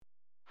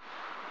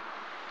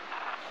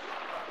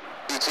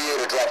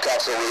ETA to drop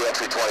capsule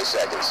re-entry 20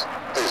 seconds.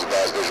 Please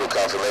advise visual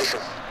confirmation.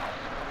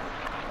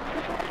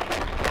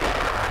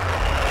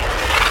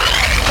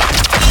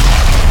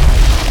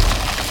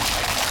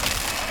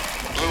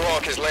 Blue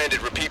Hawk has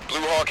landed. Repeat,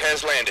 Blue Hawk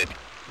has landed.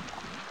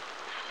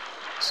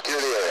 Secure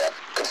the area.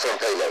 Confirm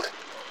payload.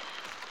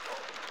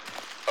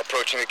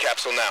 Approaching the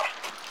capsule now.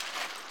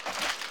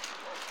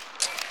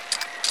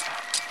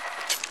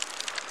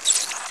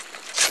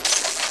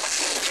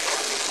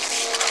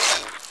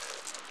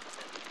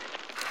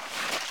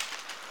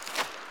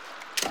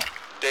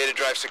 Data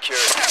drive secured.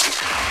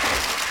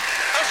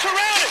 I'm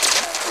surrounded!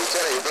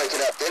 Lieutenant, you're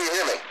breaking up. Can you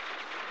hear me?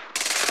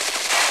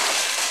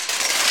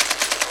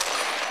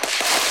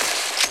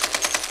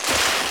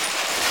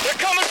 They're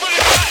coming for the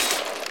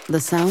gun! The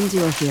sounds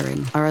you're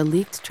hearing are a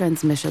leaked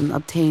transmission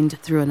obtained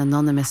through an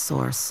anonymous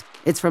source.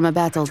 It's from a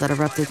battle that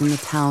erupted in the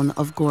town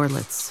of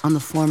Gorlitz on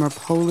the former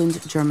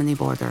Poland-Germany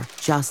border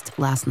just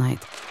last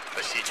night.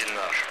 Носитель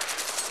наш.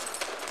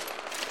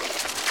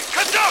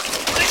 Каток!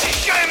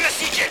 Защищаем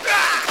носитель!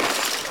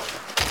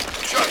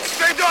 Черт,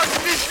 стойдок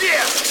везде!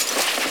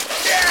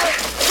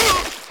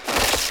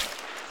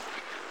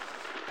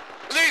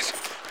 Liz,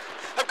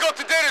 I've got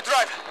the data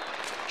drive.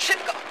 Should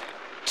go.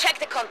 Check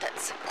the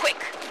contents. Quick.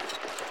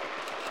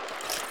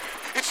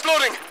 It's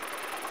loading.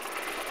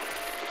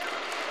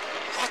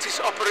 What is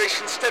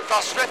Operation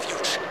Steadfast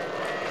Refuge?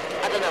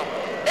 I don't know.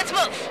 Let's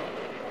move.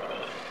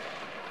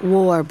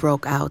 War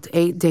broke out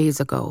 8 days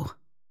ago.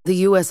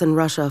 The US and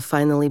Russia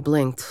finally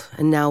blinked,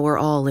 and now we're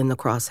all in the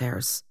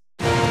crosshairs.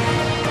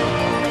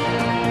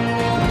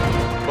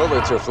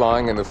 Bullets are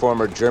flying in the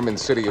former German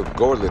city of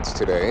Gorlitz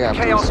today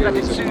after Chaos a that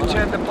series soon of...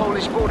 turned the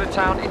Polish border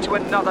town into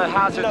another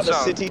hazard Another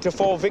zone. city to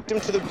fall victim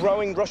to the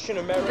growing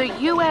Russian-American... The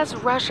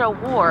US-Russia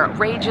war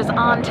rages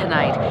on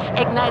tonight,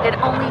 ignited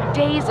only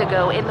days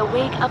ago in the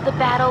wake of the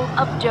Battle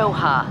of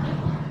Doha.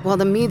 While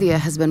the media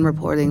has been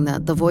reporting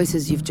that the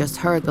voices you've just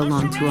heard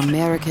belong to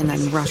American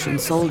and Russian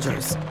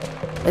soldiers,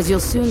 as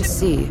you'll soon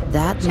see,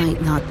 that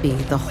might not be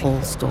the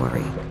whole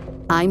story.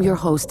 I'm your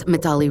host,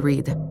 Mitali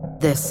Reed.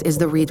 This is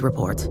The Reed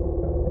Report.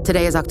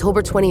 Today is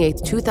October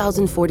 28,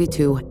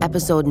 2042,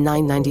 episode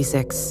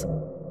 996,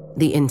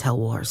 The Intel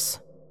Wars.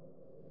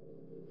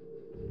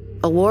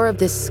 A war of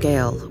this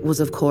scale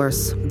was, of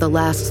course, the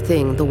last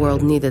thing the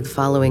world needed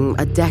following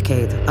a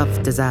decade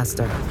of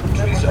disaster.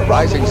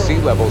 Rising sea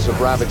levels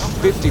have ravaged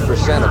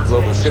 50% of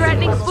global shipping.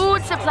 Threatening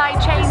food supply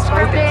chains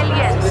for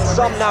billions. With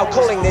some now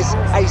calling this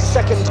a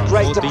second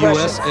Great Both the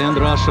Depression. US and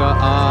Russia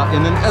are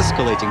in an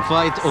escalating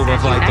fight over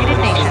vital United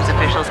Nations resources.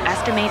 officials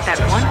estimate that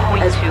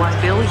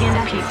 1.2 billion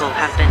people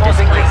have been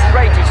Causing the displaced.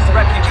 greatest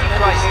refugee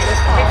crisis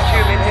in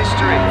human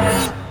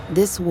history.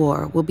 This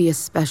war will be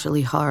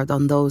especially hard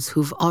on those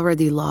who've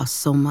already lost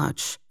so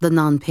much, the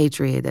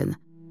non-patrioted.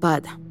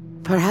 But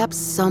perhaps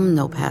some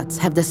NOPATs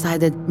have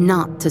decided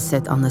not to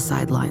sit on the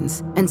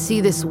sidelines and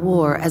see this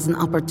war as an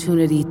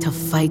opportunity to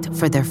fight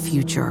for their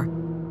future.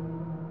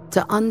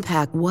 To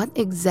unpack what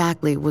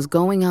exactly was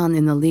going on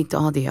in the leaked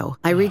audio,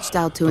 I reached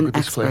out to an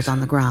expert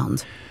on the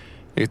ground.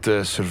 It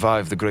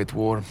survived the Great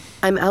War.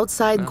 I'm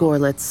outside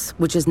Gorlitz,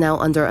 which is now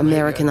under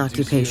American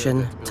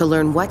occupation, to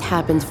learn what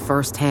happened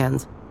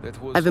firsthand.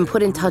 I've been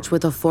put in touch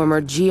with a former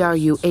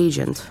GRU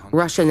agent,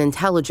 Russian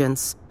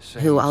intelligence,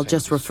 who I'll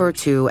just refer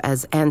to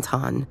as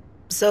Anton.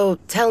 So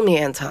tell me,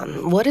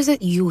 Anton, what is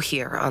it you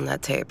hear on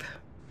that tape?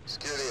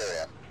 Secure the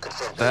area.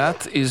 Confirm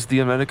That is the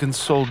American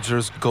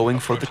soldiers going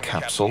for the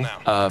capsule,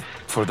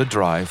 for the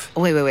drive.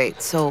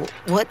 Wait. So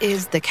what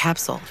is the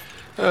capsule?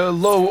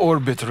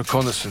 Low-orbit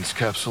reconnaissance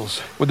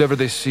capsules. Whatever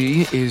they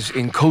see is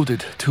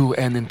encoded to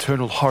an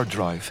internal hard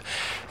drive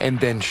and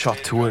then shot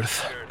to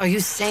Earth. Are you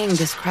saying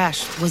this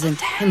crash was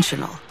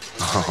intentional?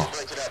 Oh,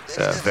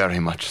 very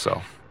much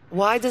so.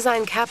 Why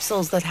design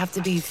capsules that have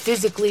to be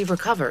physically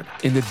recovered?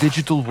 In the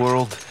digital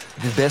world,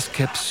 the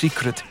best-kept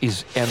secret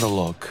is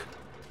analog.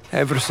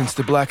 Ever since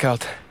the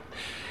blackout,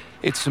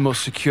 it's the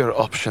most secure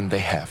option they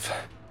have.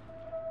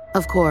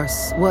 Of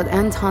course, what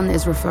Anton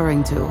is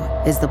referring to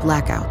is the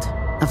blackout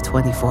of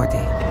 2040.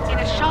 In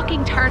a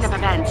shocking turn of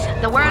events,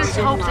 the world's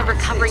hopes of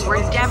recovery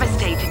were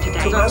devastated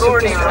today. The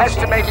authorities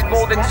estimated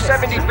more than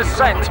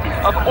 70%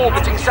 of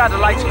orbiting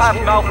satellites have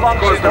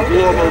malfunctioned. The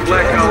global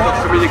blackout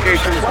of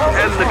communications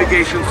and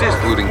navigation systems.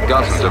 Including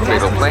dozens of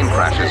fatal plane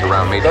crashes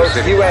around major Both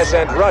cities. US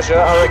and Russia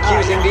are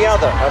accusing the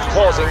other of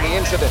causing the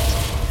incident.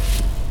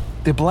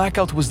 The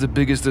blackout was the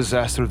biggest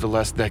disaster of the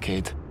last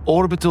decade.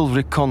 Orbital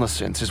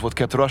reconnaissance is what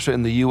kept Russia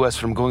and the US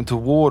from going to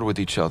war with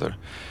each other,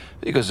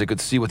 because they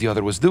could see what the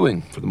other was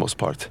doing, for the most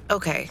part.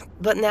 Okay,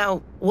 but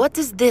now, what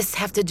does this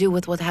have to do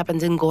with what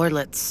happened in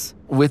Gorlitz?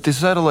 With the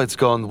satellites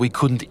gone, we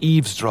couldn't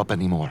eavesdrop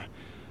anymore.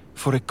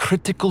 For a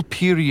critical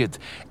period,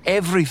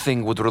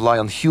 everything would rely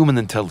on human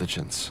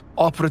intelligence.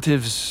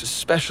 Operatives,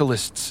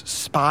 specialists,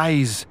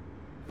 spies.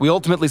 We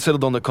ultimately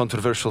settled on a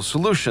controversial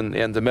solution,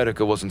 and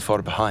America wasn't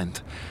far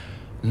behind.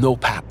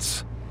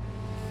 NOPATs.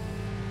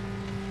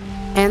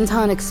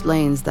 Anton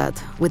explains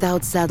that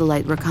without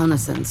satellite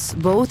reconnaissance,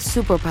 both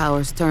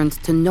superpowers turned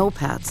to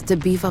NOPATs to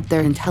beef up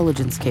their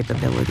intelligence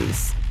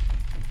capabilities.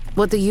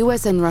 What the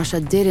US and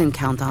Russia didn't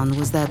count on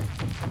was that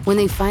when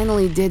they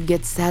finally did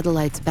get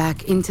satellites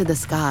back into the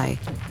sky,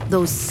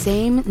 those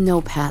same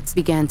NOPATs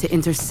began to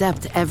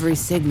intercept every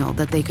signal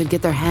that they could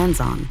get their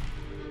hands on.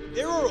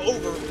 There are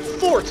over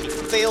 40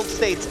 failed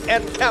states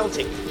and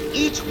counting.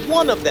 Each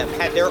one of them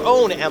had their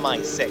own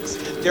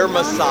MI6, their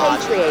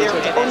Mossad, their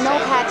NSA. Or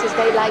NOPATs as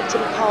they like to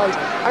be called,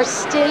 are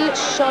still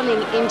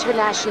shunning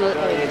international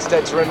aid.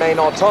 Instead to remain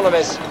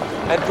autonomous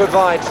and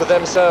provide for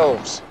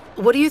themselves.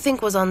 What do you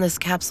think was on this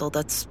capsule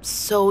that's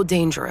so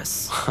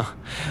dangerous?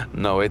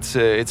 No,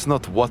 it's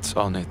not what's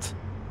on it.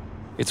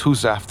 It's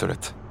who's after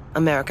it.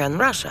 America and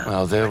Russia.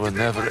 Well, there were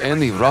never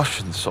any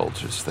Russian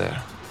soldiers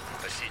there.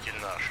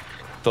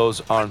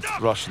 Those aren't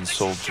Russian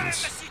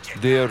soldiers.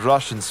 They're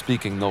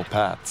Russian-speaking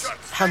NOPATs.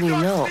 How do you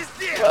know?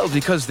 Well,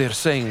 because they're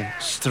saying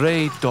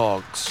stray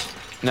dogs.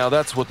 Now,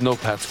 that's what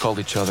NOPATs call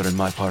each other in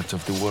my part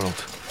of the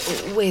world.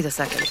 Wait a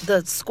second.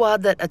 The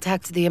squad that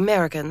attacked the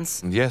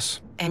Americans?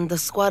 Yes. And the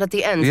squad at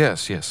the end?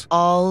 Yes.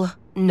 All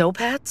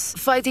NOPATs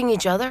fighting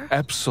each other?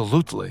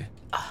 Absolutely.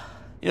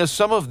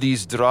 Some of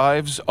these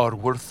drives are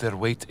worth their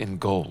weight in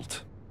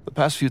gold. The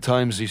past few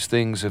times these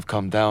things have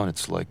come down,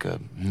 it's like a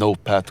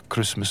NOPAT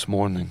Christmas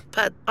morning.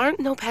 But aren't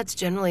NOPATs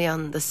generally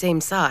on the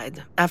same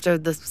side, after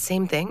the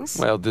same things?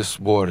 Well, this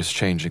war is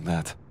changing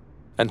that.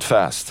 And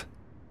fast.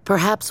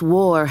 Perhaps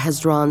war has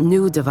drawn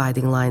new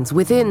dividing lines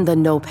within the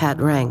NOPAT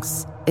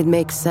ranks. It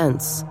makes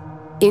sense.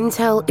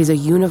 Intel is a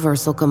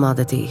universal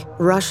commodity.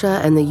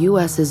 Russia and the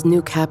US's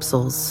new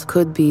capsules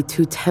could be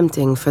too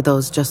tempting for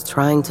those just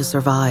trying to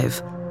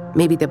survive.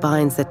 Maybe the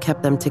binds that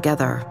kept them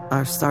together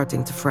are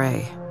starting to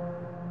fray.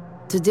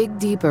 To dig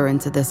deeper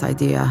into this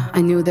idea,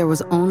 I knew there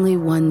was only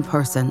one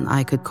person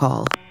I could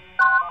call.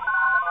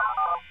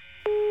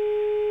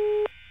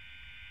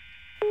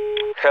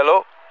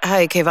 Hello?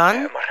 Hi,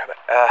 Kayvan.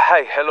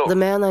 Hi, hello. The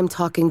man I'm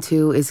talking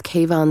to is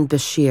Kayvan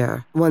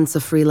Bashir, once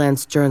a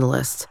freelance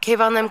journalist.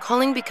 Kayvan, I'm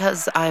calling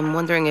because I'm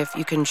wondering if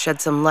you can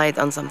shed some light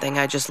on something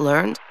I just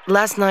learned.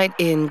 Last night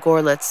in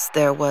Gorlitz,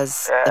 there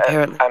was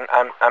apparently...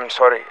 I'm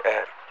sorry.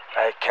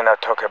 I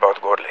cannot talk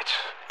about Gorlitz.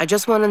 I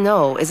just want to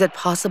know, is it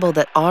possible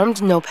that armed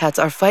NOPATs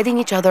are fighting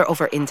each other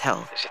over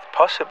intel? Is it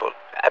possible?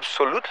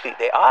 Absolutely,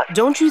 they are.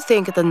 Don't you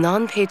think the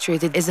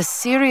non-patrioted is a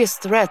serious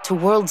threat to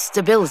world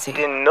stability?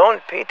 The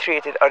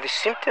non-patrioted are the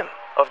symptom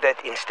of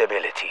that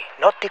instability,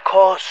 not the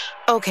cause.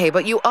 Okay,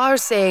 but you are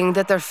saying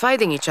that they're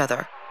fighting each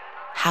other.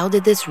 How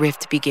did this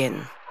rift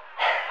begin?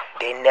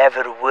 They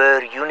never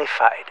were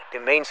unified.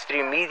 The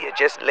mainstream media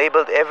just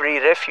labeled every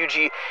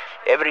refugee,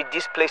 every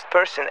displaced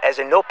person as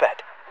a NOPAT.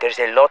 There's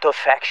a lot of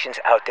factions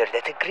out there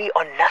that agree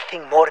on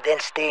nothing more than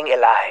staying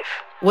alive.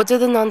 What do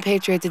the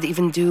non-patrioted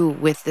even do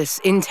with this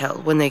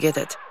intel when they get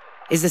it?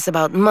 Is this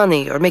about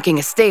money or making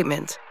a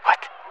statement? What?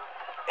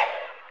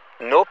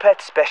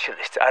 NOPAT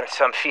specialists aren't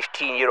some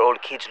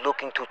 15-year-old kids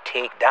looking to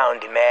take down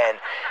the man.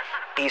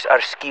 These are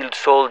skilled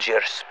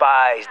soldiers,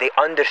 spies. They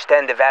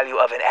understand the value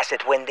of an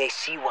asset when they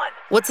see one.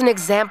 What's an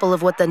example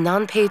of what the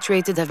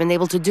non-patrioted have been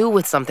able to do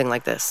with something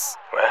like this?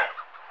 Well,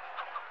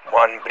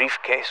 one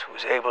briefcase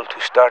was able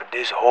to start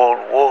this whole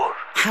war.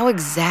 How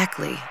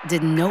exactly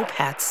did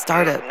NOPATs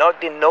start it?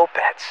 Not the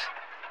NOPATs.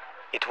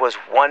 It was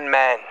one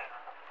man.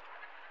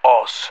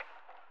 Us.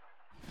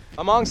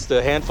 Amongst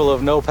a handful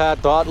of NOPAT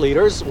thought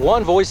leaders,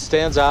 one voice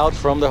stands out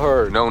from the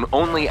herd. Known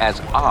only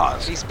as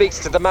Oz. He speaks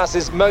to the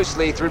masses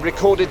mostly through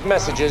recorded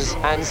messages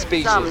and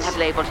speeches. Some have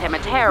labeled him a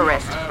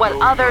terrorist, while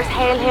others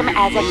hail him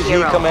as a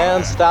hero. He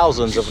commands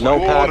thousands of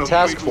NOPAT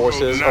task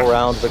forces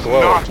around the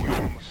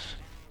globe.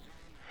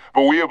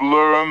 But we have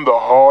learned the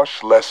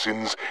harsh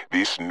lessons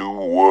this new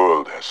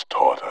world has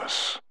taught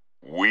us.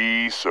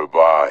 We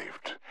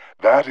survived.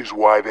 That is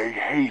why they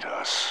hate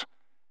us.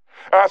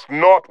 Ask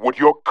not what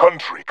your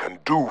country can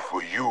do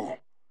for you.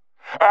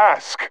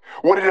 Ask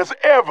what it has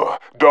ever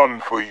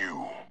done for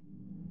you.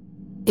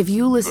 If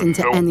you listen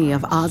to any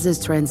of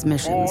Oz's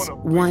transmissions,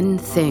 one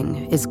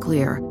thing is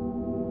clear.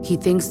 He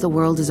thinks the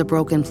world is a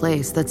broken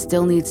place that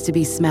still needs to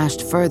be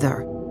smashed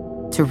further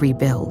to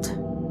rebuild.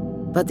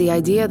 But the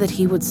idea that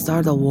he would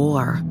start a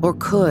war, or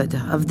could,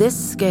 of this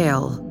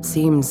scale,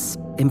 seems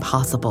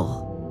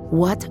impossible.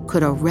 What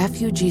could a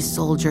refugee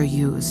soldier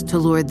use to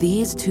lure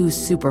these two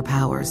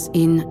superpowers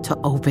into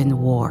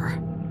open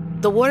war?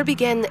 The war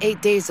began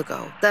 8 days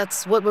ago.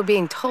 That's what we're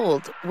being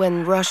told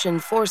when Russian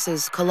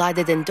forces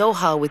collided in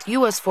Doha with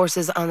U.S.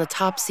 forces on a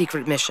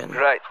top-secret mission.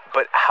 Right,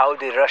 but how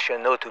did Russia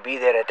know to be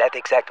there at that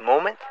exact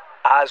moment?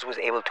 Oz was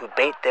able to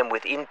bait them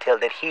with intel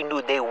that he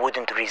knew they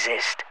wouldn't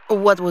resist.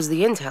 What was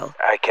the intel?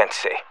 I can't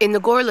say. In the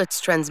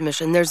Gorlitz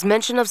transmission, there's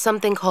mention of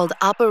something called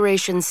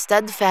Operation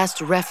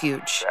Steadfast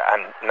Refuge.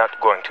 I'm not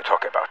going to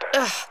talk about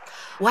that.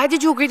 Why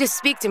did you agree to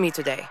speak to me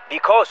today?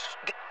 Because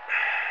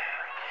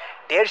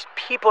there's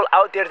people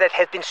out there that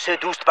have been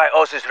seduced by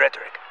Oz's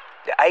rhetoric.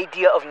 The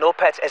idea of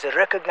NOPATs as a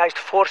recognized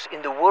force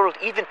in the world,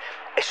 even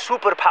a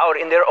superpower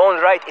in their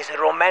own right, is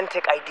a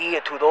romantic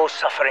idea to those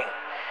suffering.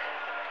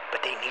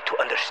 But they need to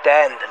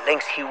understand the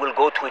lengths he will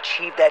go to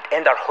achieve that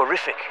end are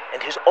horrific,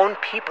 and his own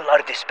people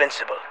are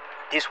dispensable.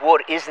 This war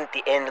isn't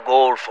the end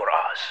goal for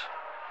us.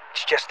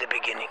 It's just the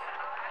beginning.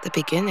 The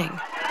beginning?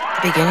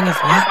 The beginning of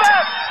what?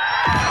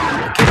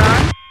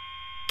 Kayvon?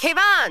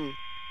 Kayvon!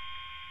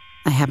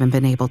 I haven't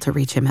been able to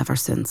reach him ever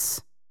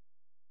since.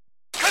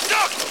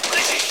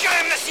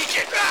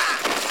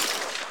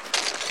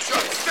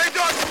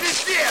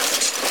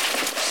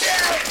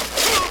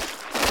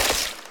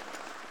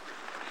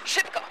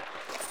 Shipko,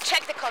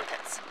 check the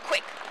contents,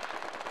 quick.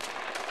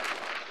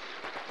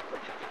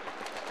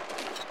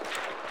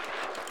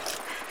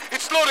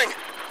 It's loading!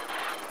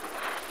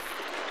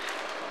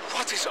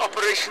 What is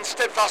Operation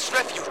Steadfast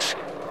Refuge?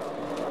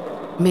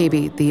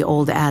 Maybe the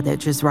old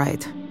adage is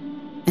right.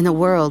 In a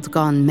world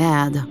gone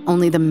mad,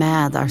 only the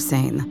mad are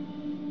sane.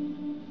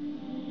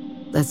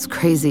 As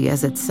crazy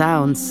as it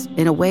sounds,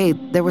 in a way,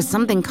 there was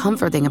something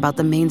comforting about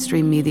the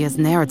mainstream media's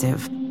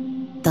narrative.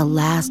 The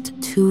last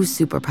two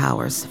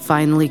superpowers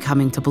finally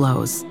coming to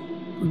blows.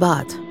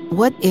 But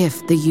what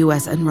if the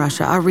US and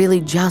Russia are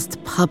really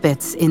just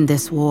puppets in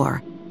this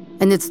war?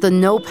 And it's the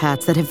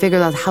NOPATs that have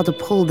figured out how to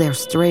pull their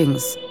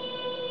strings.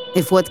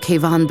 If what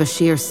Kayvon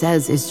Bashir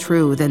says is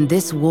true, then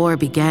this war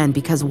began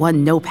because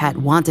one NOPAT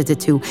wanted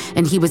it to,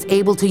 and he was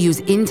able to use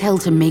intel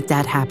to make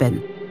that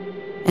happen.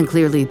 And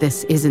clearly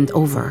this isn't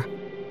over.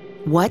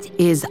 What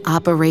is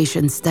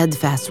Operation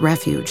Steadfast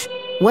Refuge?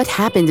 What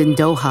happened in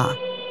Doha?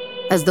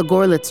 As the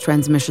Gorlitz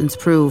transmissions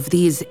prove,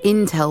 these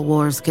intel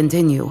wars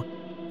continue.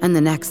 And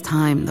the next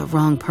time the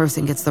wrong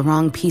person gets the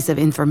wrong piece of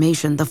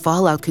information, the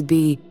fallout could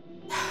be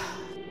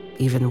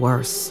even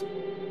worse.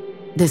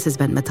 This has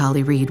been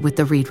Matali Reed with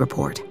The Reed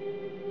Report.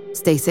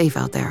 Stay safe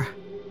out there.